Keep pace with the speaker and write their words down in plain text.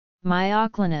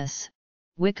Myoclonus,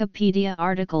 Wikipedia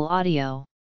article audio.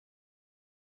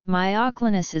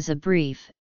 Myoclonus is a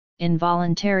brief,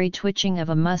 involuntary twitching of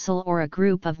a muscle or a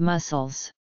group of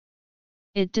muscles.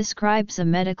 It describes a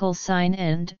medical sign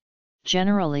and,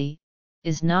 generally,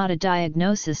 is not a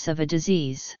diagnosis of a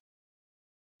disease.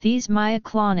 These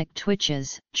myoclonic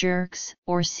twitches, jerks,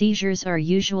 or seizures are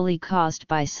usually caused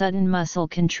by sudden muscle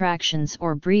contractions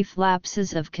or brief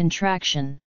lapses of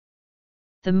contraction.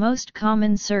 The most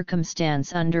common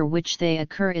circumstance under which they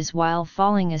occur is while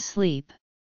falling asleep.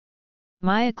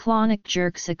 Myoclonic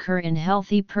jerks occur in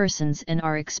healthy persons and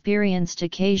are experienced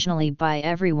occasionally by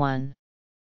everyone.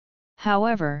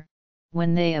 However,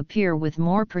 when they appear with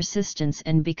more persistence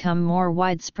and become more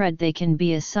widespread, they can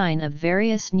be a sign of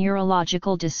various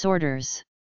neurological disorders.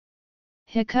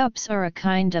 Hiccups are a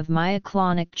kind of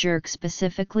myoclonic jerk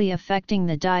specifically affecting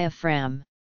the diaphragm.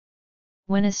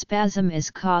 When a spasm is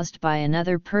caused by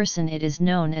another person, it is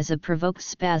known as a provoked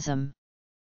spasm.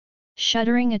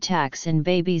 Shuddering attacks in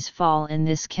babies fall in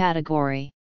this category.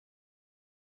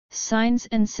 Signs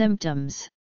and symptoms.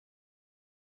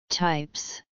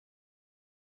 Types.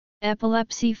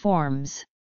 Epilepsy forms.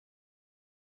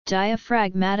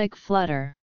 Diaphragmatic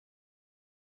flutter.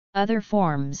 Other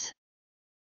forms.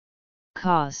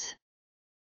 Cause.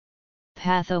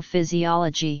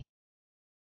 Pathophysiology.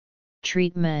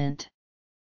 Treatment.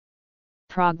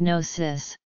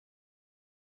 Prognosis.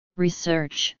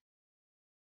 Research.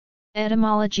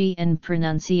 Etymology and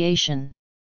pronunciation.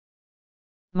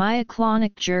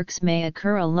 Myoclonic jerks may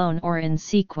occur alone or in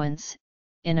sequence,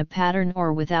 in a pattern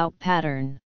or without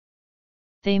pattern.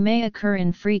 They may occur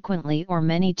infrequently or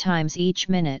many times each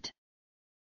minute.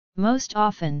 Most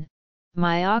often,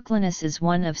 myoclonus is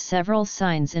one of several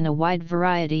signs in a wide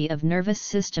variety of nervous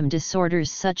system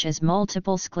disorders such as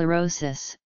multiple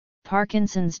sclerosis,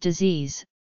 Parkinson's disease,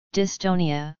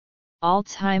 dystonia,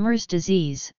 Alzheimer's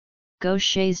disease,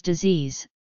 Gaucher's disease,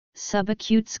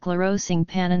 subacute sclerosing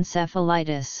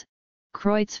panencephalitis,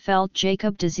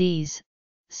 Creutzfeldt-Jakob disease,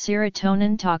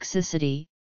 serotonin toxicity,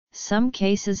 some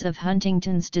cases of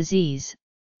Huntington's disease,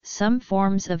 some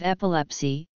forms of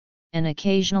epilepsy, and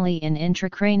occasionally in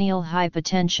intracranial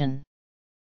hypotension.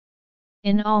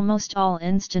 In almost all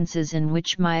instances in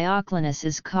which myoclonus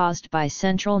is caused by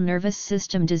central nervous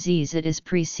system disease, it is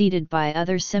preceded by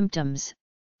other symptoms.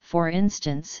 For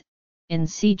instance, in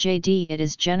CJD it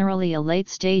is generally a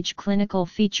late-stage clinical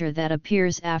feature that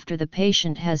appears after the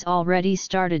patient has already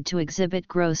started to exhibit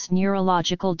gross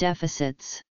neurological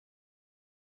deficits.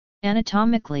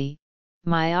 Anatomically,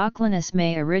 myoclonus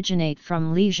may originate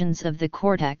from lesions of the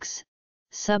cortex,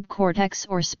 subcortex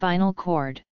or spinal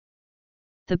cord.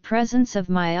 The presence of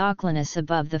myoclonus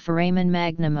above the foramen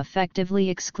magnum effectively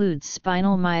excludes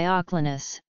spinal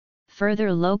myoclonus.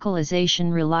 Further localization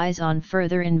relies on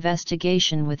further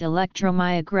investigation with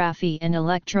electromyography and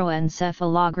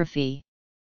electroencephalography.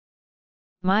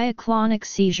 Myoclonic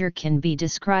seizure can be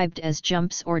described as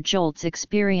jumps or jolts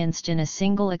experienced in a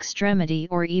single extremity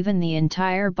or even the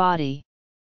entire body.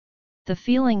 The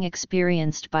feeling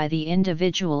experienced by the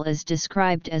individual is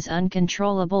described as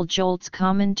uncontrollable jolts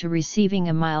common to receiving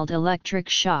a mild electric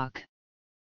shock.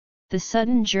 The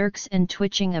sudden jerks and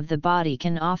twitching of the body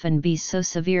can often be so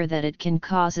severe that it can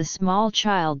cause a small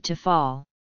child to fall.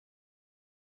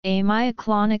 A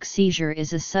myoclonic seizure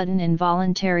is a sudden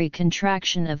involuntary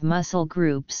contraction of muscle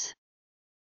groups.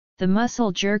 The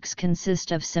muscle jerks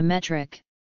consist of symmetric,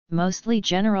 mostly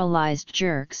generalized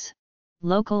jerks,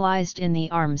 localized in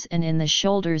the arms and in the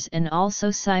shoulders and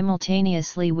also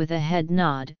simultaneously with a head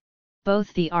nod.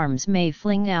 Both the arms may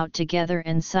fling out together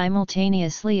and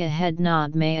simultaneously a head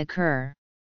nod may occur.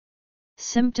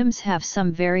 Symptoms have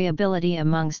some variability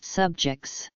amongst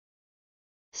subjects.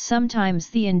 Sometimes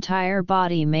the entire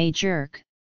body may jerk,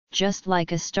 just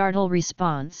like a startle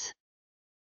response.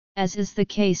 As is the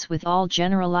case with all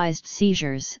generalized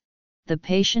seizures, the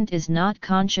patient is not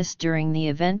conscious during the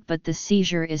event, but the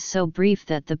seizure is so brief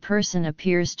that the person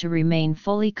appears to remain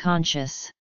fully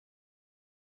conscious.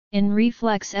 In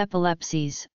reflex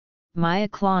epilepsies,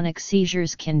 myoclonic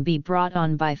seizures can be brought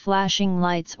on by flashing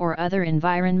lights or other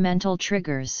environmental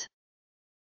triggers.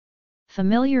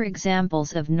 Familiar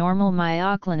examples of normal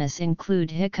myoclonus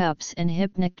include hiccups and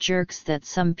hypnic jerks that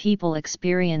some people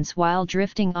experience while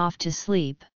drifting off to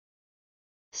sleep.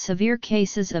 Severe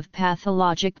cases of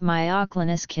pathologic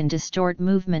myoclonus can distort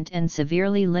movement and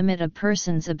severely limit a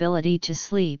person's ability to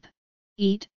sleep,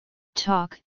 eat,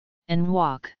 talk, and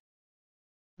walk.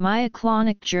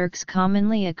 Myoclonic jerks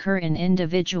commonly occur in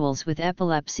individuals with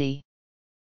epilepsy.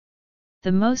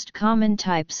 The most common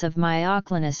types of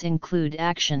myoclonus include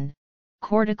action,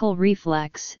 cortical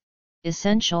reflex,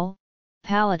 essential,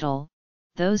 palatal,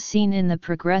 those seen in the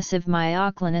progressive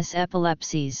myoclonus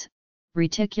epilepsies,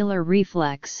 reticular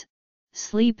reflex,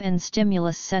 sleep and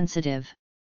stimulus sensitive.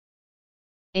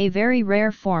 A very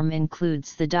rare form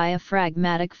includes the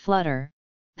diaphragmatic flutter,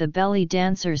 the belly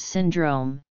dancer's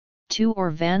syndrome, 2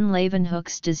 or van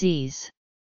Leeuwenhoek's disease.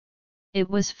 It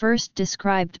was first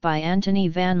described by Antony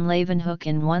van Leeuwenhoek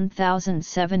in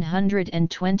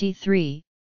 1723,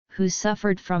 who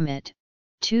suffered from it.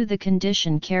 2. The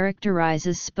condition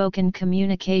characterizes spoken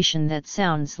communication that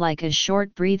sounds like a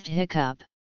short-breathed hiccup.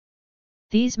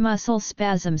 These muscle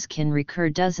spasms can recur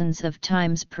dozens of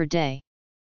times per day.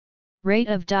 Rate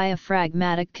of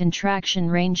diaphragmatic contraction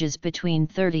ranges between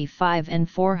 35 and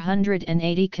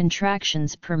 480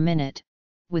 contractions per minute,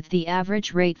 with the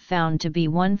average rate found to be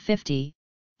 150.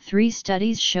 3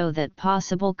 studies show that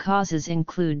possible causes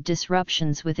include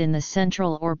disruptions within the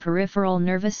central or peripheral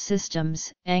nervous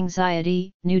systems,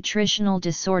 anxiety, nutritional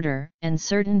disorder, and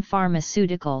certain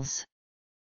pharmaceuticals.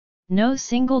 No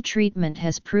single treatment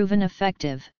has proven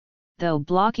effective, though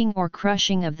blocking or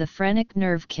crushing of the phrenic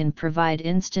nerve can provide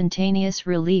instantaneous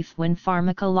relief when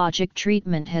pharmacologic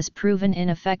treatment has proven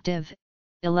ineffective.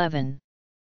 11.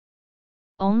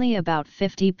 Only about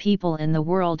 50 people in the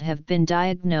world have been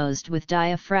diagnosed with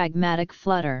diaphragmatic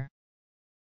flutter.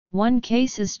 One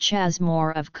case is Chas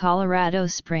Moore of Colorado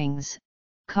Springs,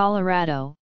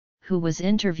 Colorado, who was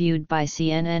interviewed by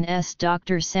CNN's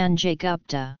Dr. Sanjay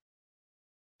Gupta.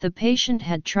 The patient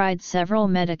had tried several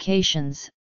medications,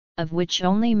 of which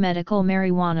only medical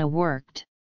marijuana worked.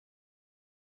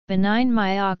 Benign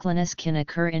myoclonus can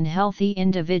occur in healthy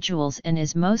individuals and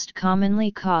is most commonly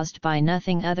caused by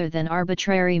nothing other than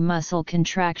arbitrary muscle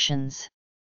contractions.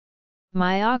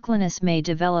 Myoclonus may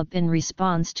develop in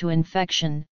response to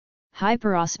infection,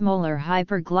 hyperosmolar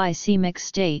hyperglycemic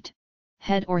state,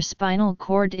 head or spinal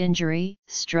cord injury,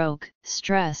 stroke,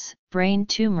 stress, brain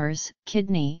tumors,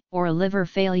 kidney or liver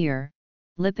failure,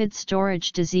 lipid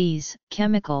storage disease,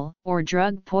 chemical or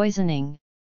drug poisoning,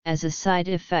 as a side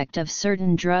effect of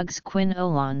certain drugs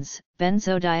quinolones,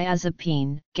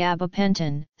 benzodiazepine,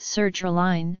 gabapentin,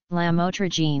 sertraline,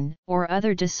 lamotrigine, or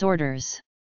other disorders.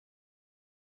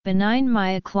 Benign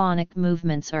myoclonic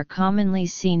movements are commonly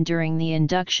seen during the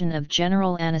induction of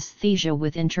general anesthesia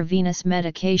with intravenous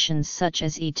medications such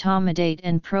as etomidate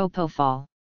and propofol.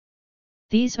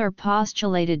 These are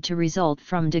postulated to result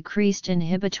from decreased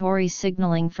inhibitory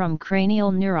signaling from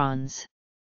cranial neurons.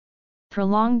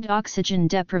 Prolonged oxygen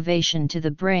deprivation to the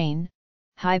brain,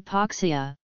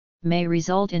 hypoxia, may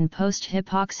result in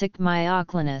post-hypoxic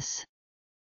myoclonus.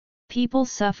 People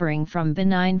suffering from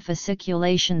benign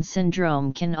fasciculation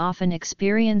syndrome can often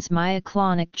experience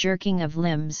myoclonic jerking of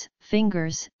limbs,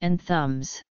 fingers, and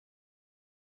thumbs.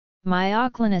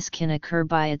 Myoclonus can occur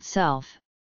by itself,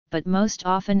 but most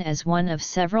often as one of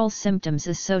several symptoms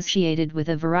associated with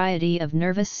a variety of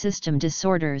nervous system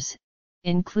disorders,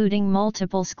 including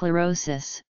multiple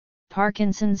sclerosis,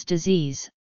 Parkinson's disease,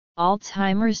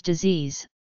 Alzheimer's disease,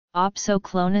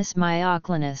 opsoclonus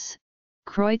myoclonus,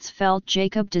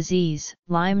 Creutzfeldt-Jakob disease,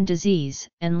 Lyme disease,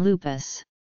 and lupus.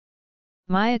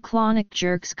 Myoclonic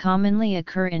jerks commonly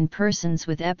occur in persons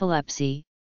with epilepsy,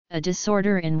 a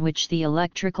disorder in which the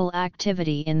electrical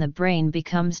activity in the brain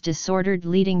becomes disordered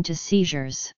leading to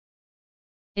seizures.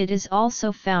 It is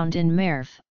also found in MERV,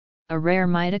 a rare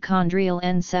mitochondrial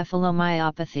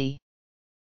encephalomyopathy.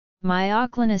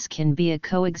 Myoclonus can be a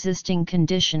coexisting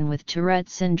condition with Tourette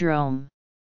syndrome.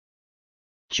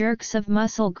 Jerks of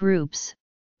muscle groups,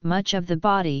 much of the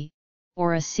body,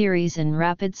 or a series in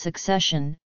rapid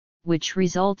succession, which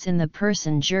results in the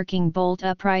person jerking bolt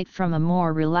upright from a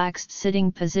more relaxed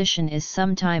sitting position, is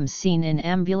sometimes seen in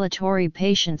ambulatory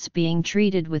patients being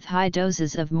treated with high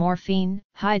doses of morphine,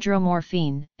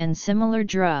 hydromorphine, and similar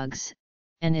drugs,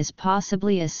 and is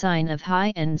possibly a sign of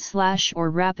high or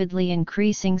rapidly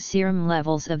increasing serum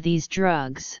levels of these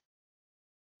drugs.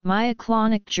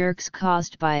 Myoclonic jerks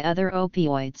caused by other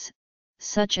opioids,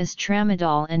 such as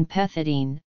tramadol and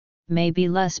pethidine, may be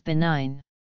less benign.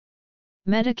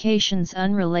 Medications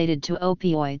unrelated to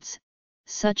opioids,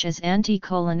 such as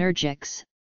anticholinergics,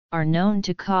 are known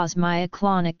to cause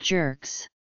myoclonic jerks.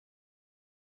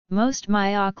 Most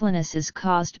myoclonus is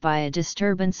caused by a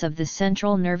disturbance of the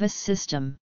central nervous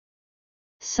system.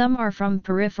 Some are from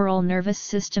peripheral nervous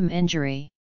system injury.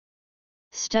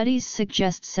 Studies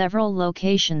suggest several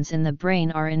locations in the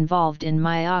brain are involved in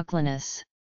myoclonus.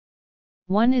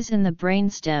 One is in the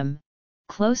brainstem,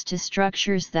 close to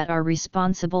structures that are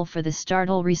responsible for the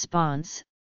startle response,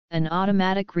 an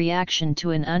automatic reaction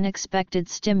to an unexpected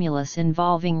stimulus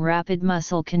involving rapid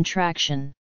muscle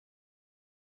contraction.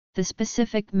 The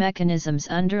specific mechanisms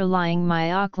underlying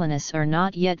myoclonus are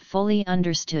not yet fully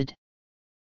understood.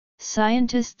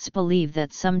 Scientists believe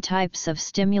that some types of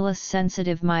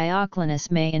stimulus-sensitive myoclonus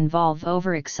may involve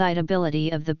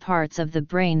overexcitability of the parts of the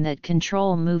brain that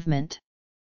control movement.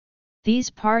 These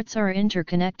parts are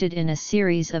interconnected in a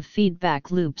series of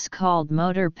feedback loops called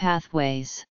motor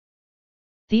pathways.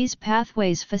 These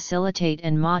pathways facilitate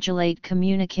and modulate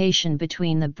communication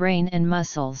between the brain and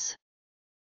muscles.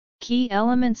 Key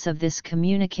elements of this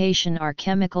communication are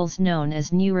chemicals known as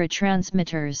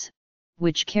neurotransmitters,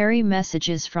 which carry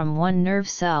messages from one nerve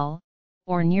cell,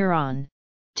 or neuron,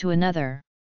 to another.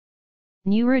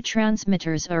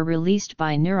 Neurotransmitters are released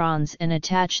by neurons and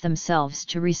attach themselves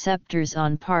to receptors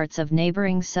on parts of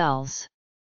neighboring cells.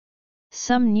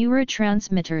 Some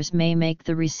neurotransmitters may make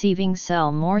the receiving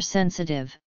cell more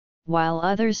sensitive, while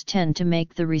others tend to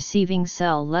make the receiving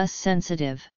cell less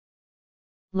sensitive.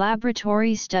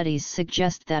 Laboratory studies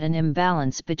suggest that an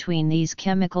imbalance between these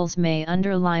chemicals may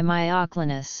underlie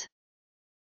myoclonus.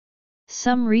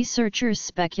 Some researchers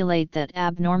speculate that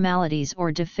abnormalities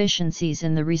or deficiencies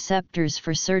in the receptors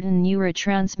for certain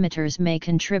neurotransmitters may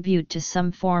contribute to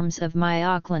some forms of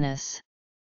myoclonus.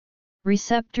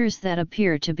 Receptors that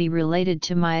appear to be related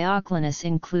to myoclonus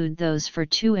include those for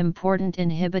two important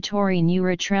inhibitory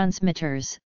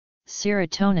neurotransmitters,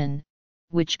 serotonin,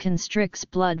 which constricts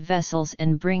blood vessels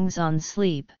and brings on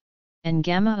sleep, and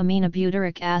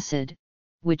gamma-aminobutyric acid,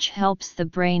 which helps the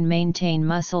brain maintain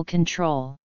muscle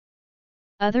control.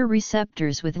 Other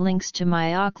receptors with links to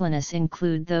myoclonus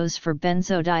include those for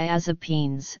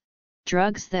benzodiazepines,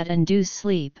 drugs that induce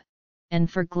sleep, and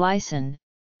for glycine,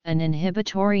 an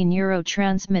inhibitory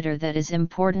neurotransmitter that is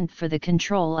important for the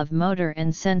control of motor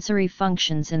and sensory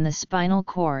functions in the spinal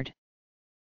cord.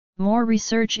 More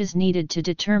research is needed to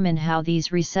determine how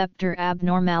these receptor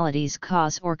abnormalities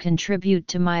cause or contribute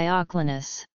to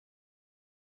myoclonus.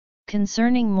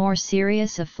 Concerning more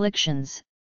serious afflictions,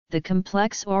 the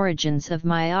complex origins of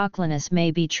myoclonus may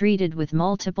be treated with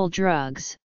multiple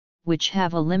drugs, which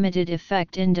have a limited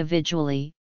effect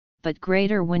individually, but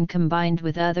greater when combined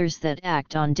with others that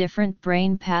act on different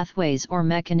brain pathways or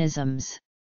mechanisms.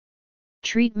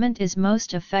 Treatment is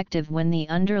most effective when the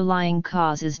underlying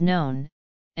cause is known,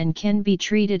 and can be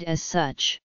treated as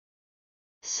such.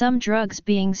 Some drugs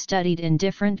being studied in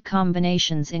different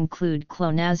combinations include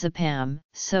clonazepam,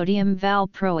 sodium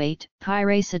valproate,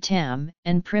 piracetam,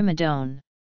 and primidone.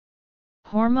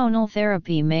 Hormonal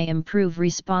therapy may improve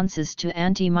responses to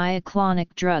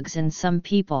anti-myoclonic drugs in some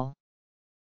people.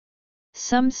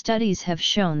 Some studies have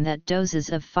shown that doses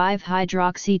of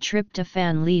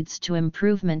 5-hydroxytryptophan leads to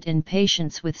improvement in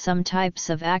patients with some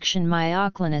types of action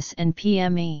myoclonus and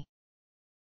PME.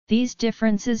 These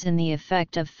differences in the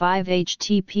effect of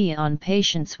 5-HTP on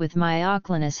patients with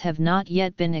myoclonus have not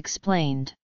yet been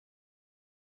explained.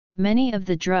 Many of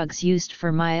the drugs used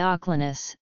for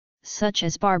myoclonus, such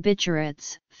as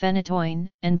barbiturates, phenytoin,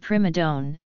 and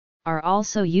primidone, are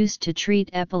also used to treat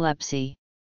epilepsy.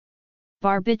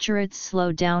 Barbiturates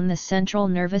slow down the central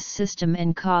nervous system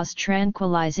and cause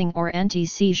tranquilizing or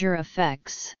anti-seizure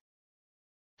effects.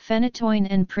 Phenytoin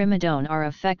and primidone are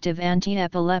effective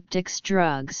anti-epileptics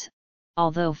drugs,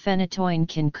 although phenytoin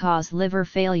can cause liver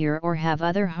failure or have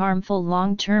other harmful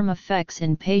long-term effects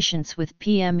in patients with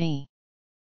PME.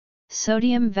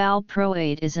 Sodium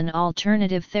valproate is an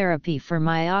alternative therapy for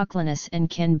myoclonus and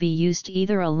can be used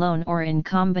either alone or in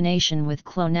combination with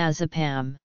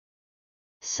clonazepam.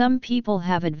 Some people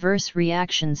have adverse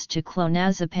reactions to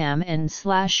clonazepam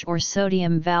and/or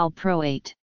sodium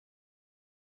valproate.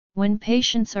 When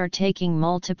patients are taking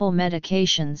multiple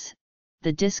medications,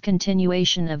 the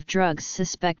discontinuation of drugs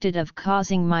suspected of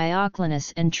causing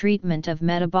myoclonus and treatment of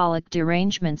metabolic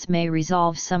derangements may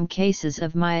resolve some cases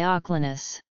of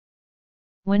myoclonus.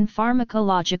 When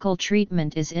pharmacological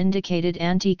treatment is indicated,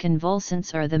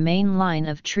 anticonvulsants are the main line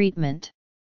of treatment.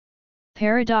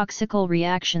 Paradoxical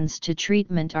reactions to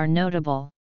treatment are notable.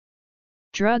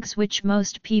 Drugs which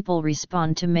most people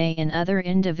respond to may in other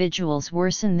individuals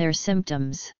worsen their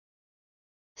symptoms.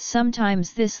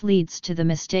 Sometimes this leads to the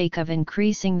mistake of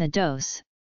increasing the dose,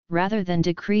 rather than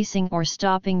decreasing or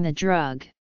stopping the drug.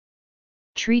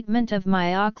 Treatment of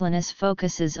myoclonus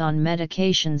focuses on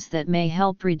medications that may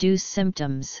help reduce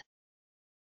symptoms.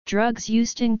 Drugs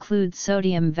used include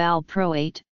sodium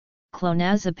valproate,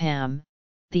 clonazepam,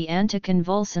 the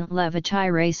anticonvulsant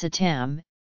levetiracetam,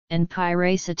 and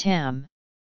piracetam.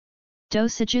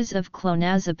 Dosages of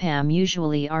clonazepam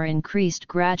usually are increased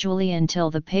gradually until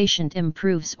the patient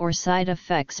improves or side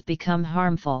effects become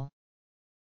harmful.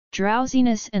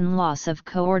 Drowsiness and loss of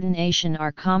coordination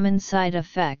are common side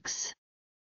effects.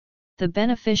 The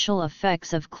beneficial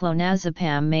effects of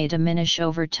clonazepam may diminish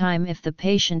over time if the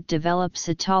patient develops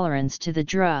a tolerance to the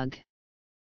drug.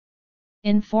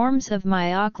 In forms of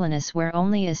myoclonus where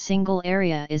only a single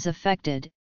area is affected,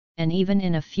 and even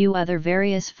in a few other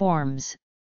various forms,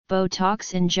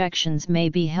 Botox injections may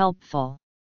be helpful.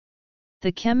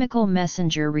 The chemical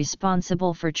messenger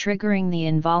responsible for triggering the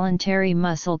involuntary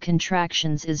muscle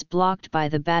contractions is blocked by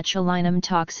the botulinum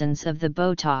toxins of the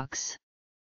Botox.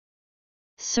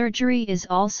 Surgery is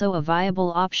also a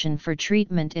viable option for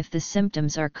treatment if the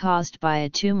symptoms are caused by a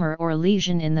tumor or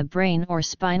lesion in the brain or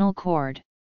spinal cord.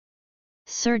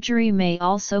 Surgery may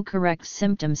also correct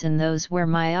symptoms in those where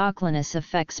myoclonus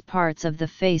affects parts of the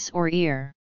face or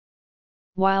ear.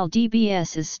 While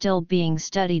DBS is still being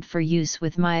studied for use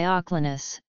with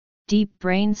myoclonus, deep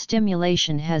brain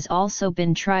stimulation has also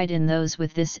been tried in those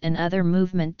with this and other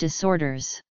movement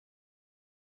disorders.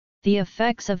 The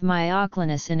effects of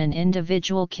myoclonus in an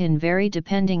individual can vary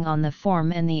depending on the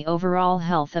form and the overall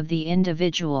health of the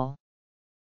individual.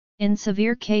 In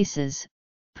severe cases,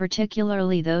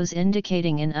 particularly those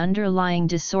indicating an underlying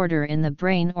disorder in the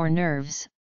brain or nerves,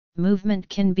 movement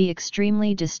can be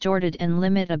extremely distorted and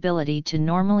limit ability to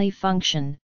normally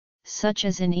function, such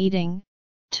as in eating,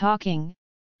 talking,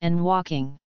 and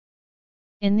walking.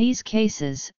 In these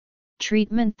cases,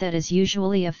 treatment that is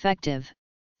usually effective,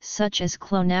 such as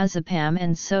clonazepam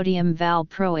and sodium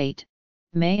valproate,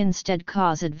 may instead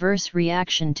cause adverse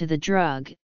reaction to the drug,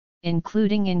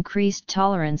 including increased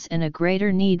tolerance and a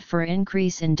greater need for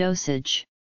increase in dosage.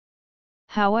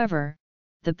 However,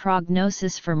 the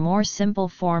prognosis for more simple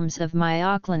forms of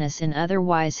myoclonus in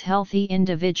otherwise healthy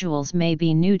individuals may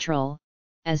be neutral,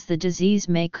 as the disease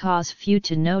may cause few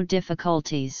to no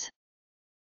difficulties.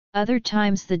 Other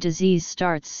times the disease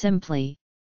starts simply,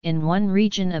 in one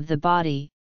region of the body,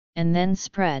 and then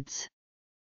spreads.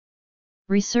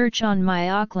 Research on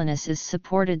myoclonus is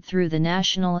supported through the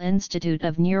National Institute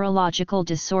of Neurological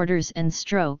Disorders and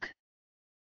Stroke.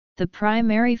 The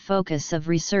primary focus of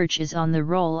research is on the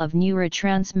role of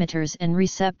neurotransmitters and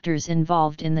receptors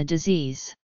involved in the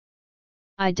disease.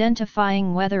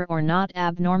 Identifying whether or not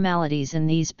abnormalities in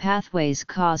these pathways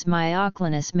cause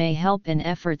myoclonus may help in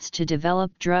efforts to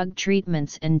develop drug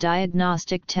treatments and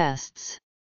diagnostic tests.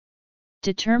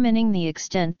 Determining the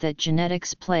extent that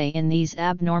genetics play in these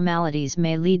abnormalities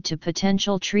may lead to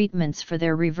potential treatments for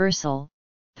their reversal,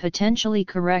 potentially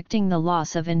correcting the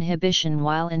loss of inhibition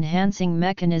while enhancing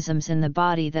mechanisms in the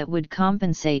body that would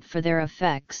compensate for their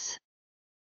effects.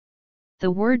 The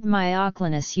word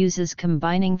myoclonus uses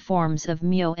combining forms of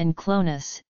myo and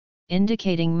clonus,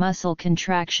 indicating muscle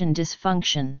contraction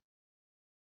dysfunction.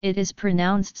 It is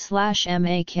pronounced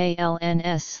 /maklns/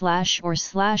 or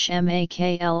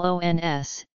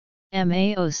 /maklons,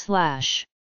 MAO/.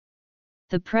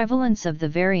 The prevalence of the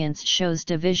variants shows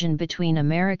division between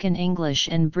American English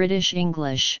and British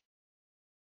English.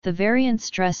 The variant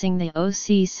stressing the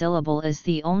OC syllable is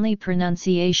the only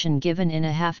pronunciation given in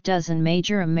a half-dozen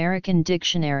major American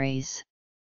dictionaries.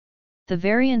 The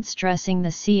variant stressing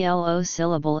the CLO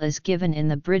syllable is given in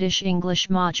the British English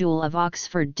module of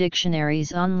Oxford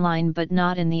Dictionaries Online but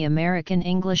not in the American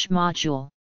English module.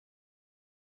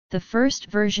 The first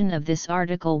version of this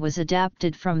article was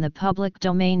adapted from the public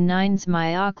domain 9's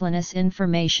myoclonus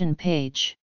information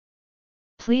page.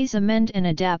 Please amend and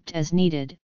adapt as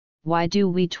needed. Why do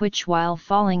we twitch while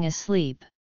falling asleep?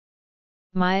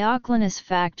 Myoclonus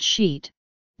Fact Sheet,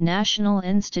 National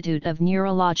Institute of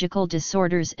Neurological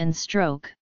Disorders and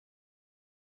Stroke.